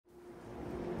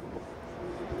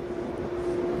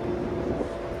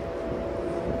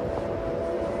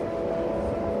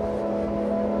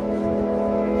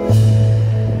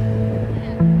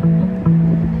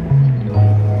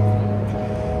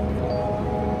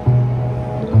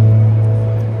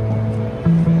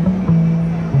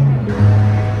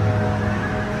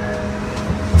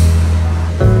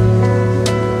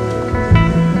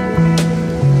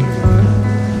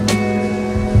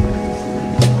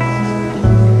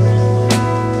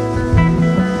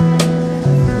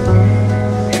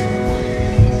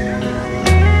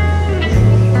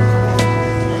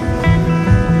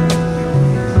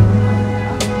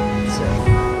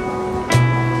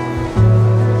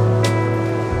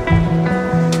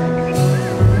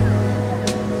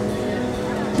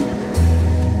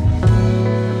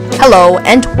Hello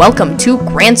and welcome to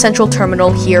Grand Central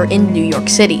Terminal here in New York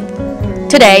City.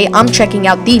 Today I'm checking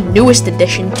out the newest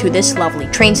addition to this lovely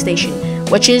train station,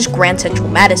 which is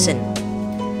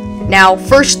Grandcentralmadison. Now,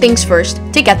 first things first,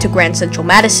 to get to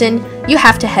Grandcentralmadison, you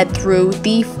have to head through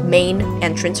the main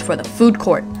entrance for the food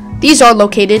court. These are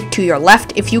located to your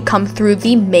left if you come through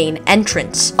the main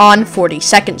entrance on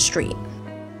 42nd Street.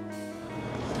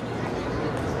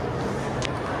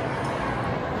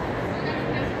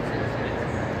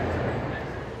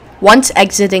 Once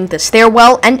exiting the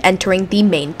stairwell and entering the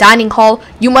main dining hall,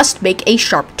 you must make a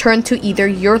sharp turn to either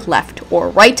your left or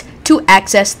right to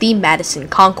access the Madison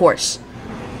concourse.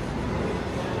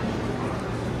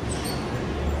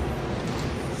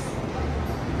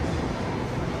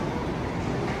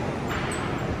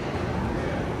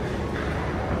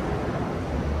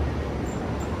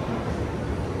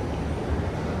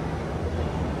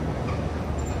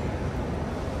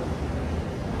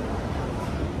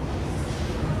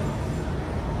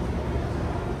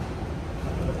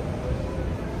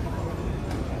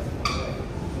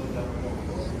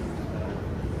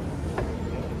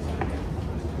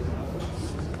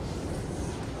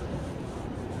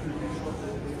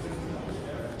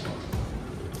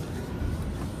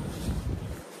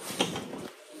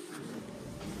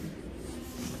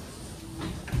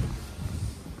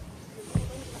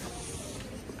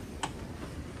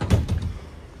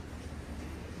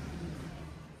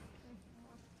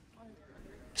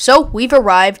 So we've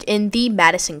arrived in the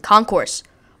Madison concourse.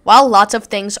 While lots of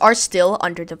things are still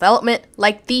under development,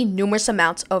 like the numerous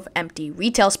amounts of empty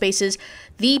retail spaces,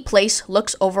 the place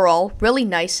looks overall really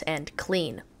nice and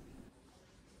clean.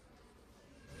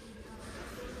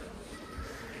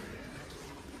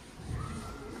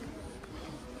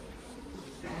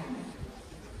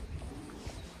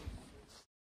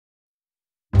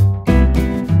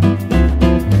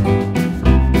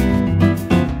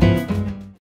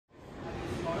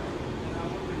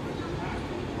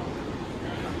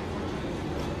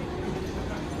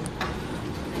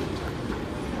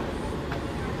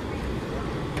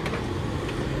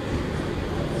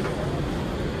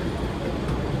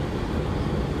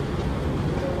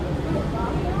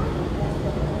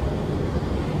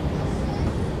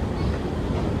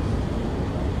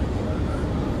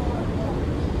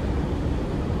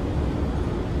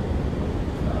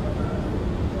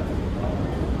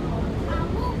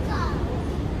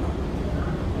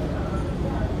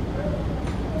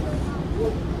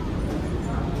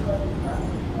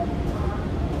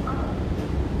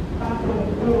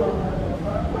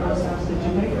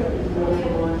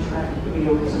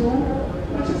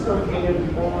 Which is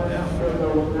located on the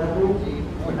lower level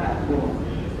platform.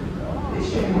 This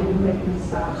train will be making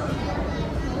stops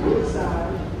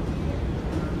Woodside,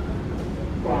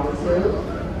 Forest,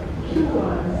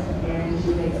 Cubans, and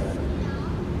Jamaica.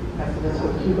 After this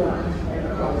for Cubans and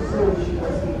Forest, you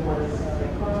must be 160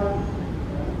 cars.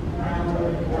 And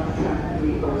on track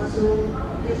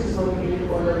 302, this is located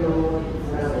on the lower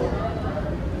level.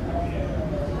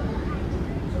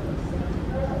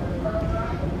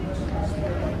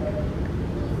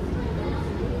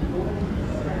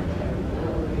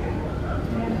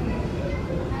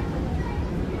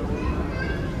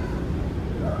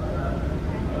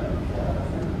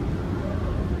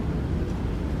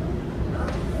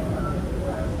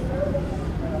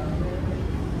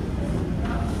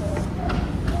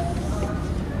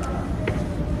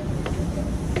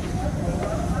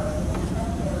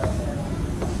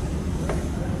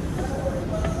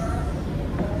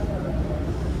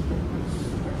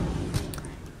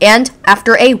 And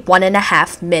after a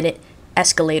 1.5 minute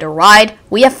escalator ride,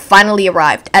 we have finally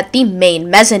arrived at the main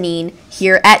mezzanine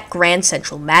here at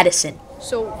Grandcentralmadison.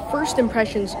 So first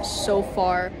impressions so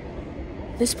far,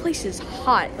 this place is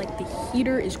hot. Like, the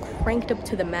heater is cranked up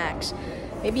to the max.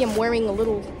 Maybe I'm wearing a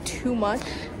little too much,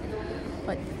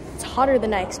 but it's hotter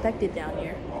than I expected down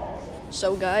here.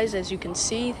 So guys, as you can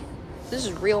see, this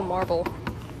is real marble.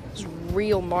 This is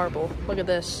real marble. Look at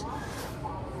this.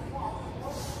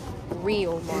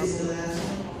 Real marble.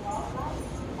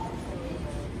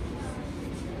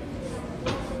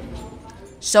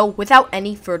 So without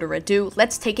any further ado,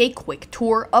 let's take a quick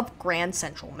tour of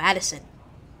Grandcentralmadison.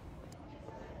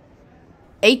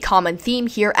 A common theme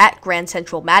here at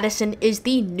Grandcentralmadison is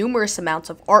the numerous amounts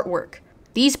of artwork.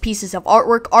 These pieces of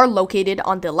artwork are located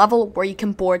on the level where you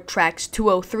can board tracks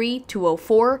 203,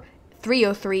 204,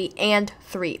 303, and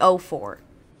 304.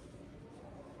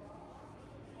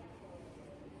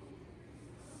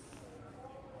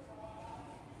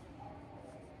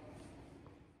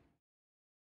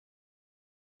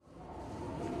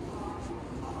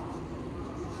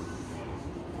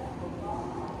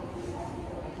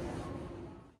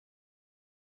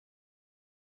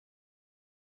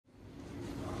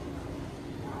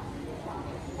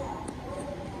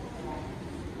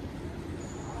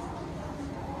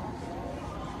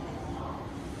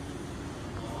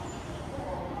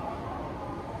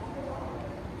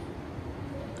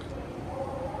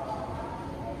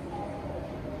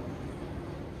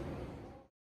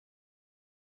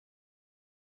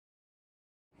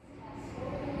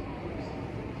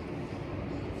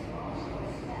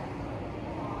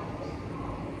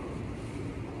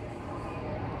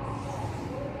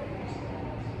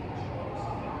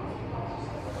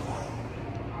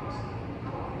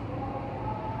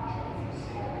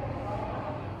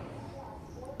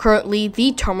 Currently,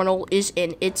 the terminal is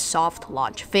in its soft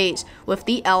launch phase, with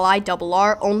the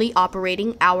LIRR only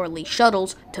operating hourly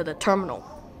shuttles to the terminal.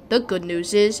 The good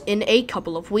news is, in a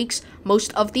couple of weeks,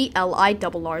 most of the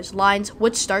LIRR's lines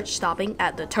would start stopping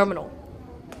at the terminal.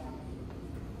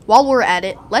 While we're at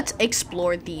it, let's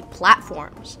explore the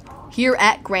platforms. Here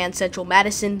at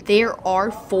Grandcentralmadison, there are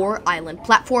 4 island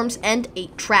platforms and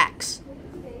 8 tracks.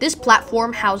 This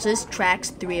platform houses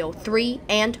tracks 303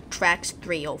 and tracks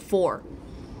 304.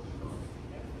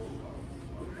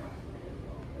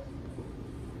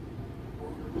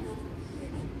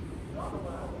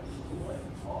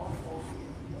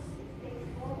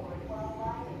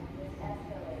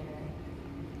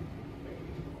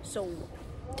 So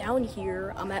down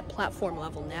here, I'm at platform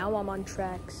level now. I'm on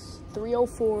tracks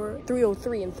 304,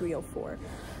 303, and 304.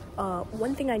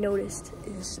 One thing I noticed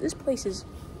is this place is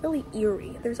really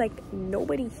eerie. There's like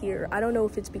nobody here. I don't know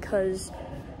if it's because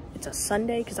it's a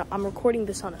Sunday, because I'm recording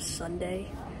this on a Sunday,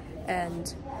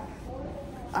 and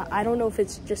I don't know if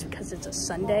it's just because it's a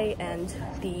Sunday and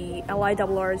the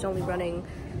LIRR is only running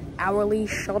hourly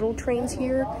shuttle trains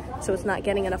here, so it's not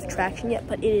getting enough traction yet,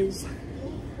 but it is,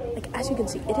 like, as you can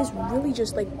see, it is really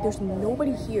just like there's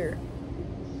nobody here.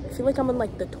 I feel like I'm in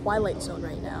like the Twilight Zone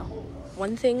right now.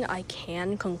 One thing I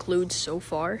can conclude so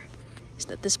far is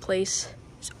that this place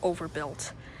is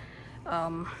overbuilt. I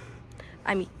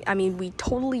mean, we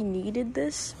totally needed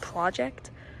this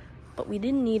project, but we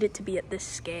didn't need it to be at this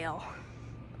scale.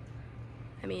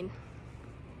 I mean,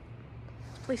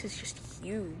 this place is just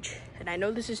huge. And I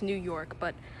know this is New York,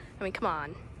 but I mean, come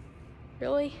on.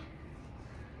 Really?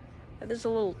 That is a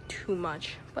little too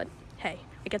much, but hey,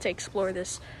 I get to explore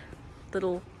this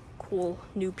little cool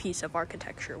new piece of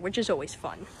architecture, which is always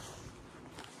fun.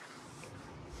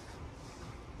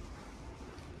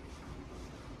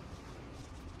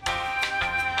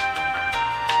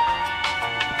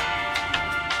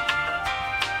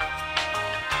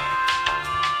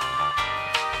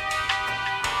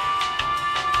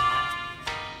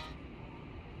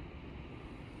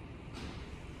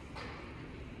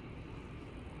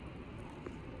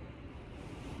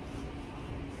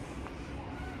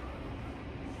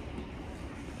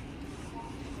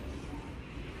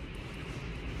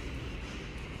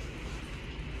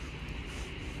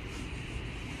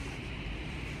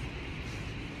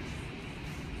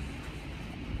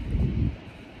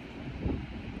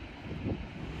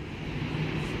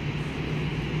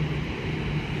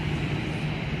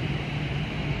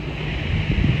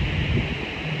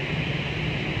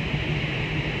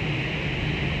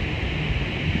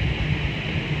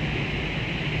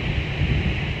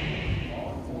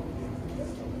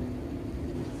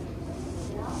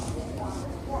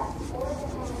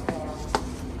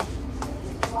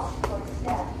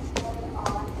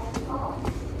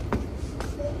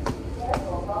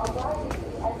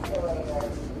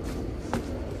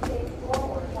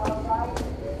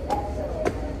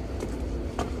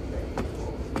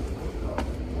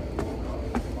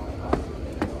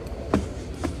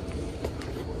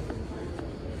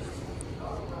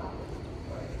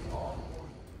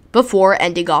 Before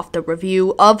ending off the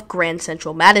review of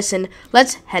Grandcentralmadison,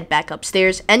 let's head back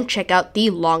upstairs and check out the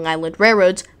Long Island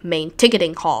Railroad's main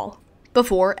ticketing hall.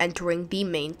 Before entering the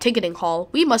main ticketing hall,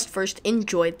 we must first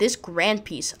enjoy this grand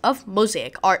piece of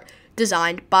mosaic art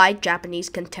designed by Japanese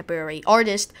contemporary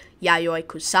artist Yayoi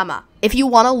Kusama. If you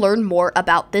want to learn more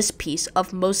about this piece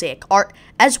of mosaic art,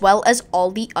 as well as all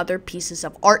the other pieces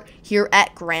of art here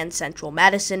at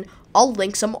Grandcentralmadison, I'll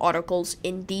link some articles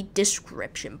in the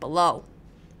description below.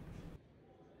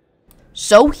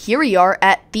 So here we are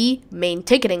at the main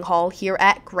ticketing hall here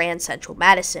at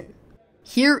Grandcentralmadison.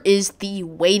 Here is the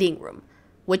waiting room,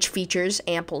 which features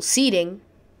ample seating,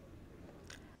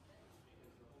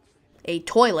 a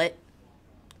toilet,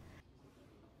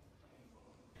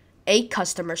 a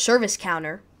customer service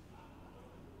counter,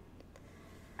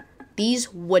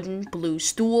 these wooden blue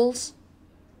stools,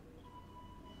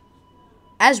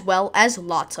 as well as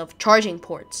lots of charging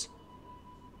ports.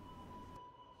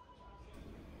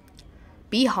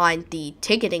 Behind the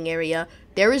ticketing area,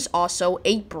 there is also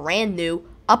a brand new,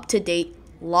 up-to-date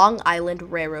Long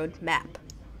Island Railroad map.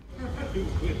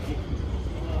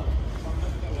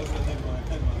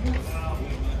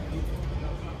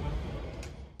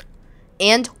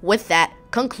 And with that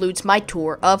concludes my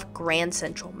tour of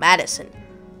Grandcentralmadison.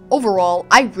 Overall,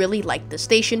 I really like the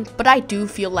station, but I do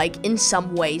feel like in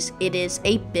some ways it is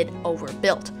a bit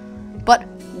overbuilt. But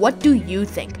what do you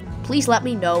think? Please let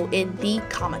me know in the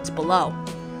comments below.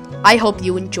 I hope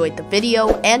you enjoyed the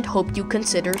video and hope you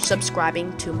consider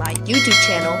subscribing to my YouTube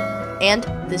channel. And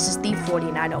this is the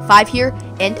 4905 here,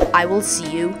 and I will see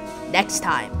you next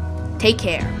time. Take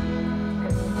care.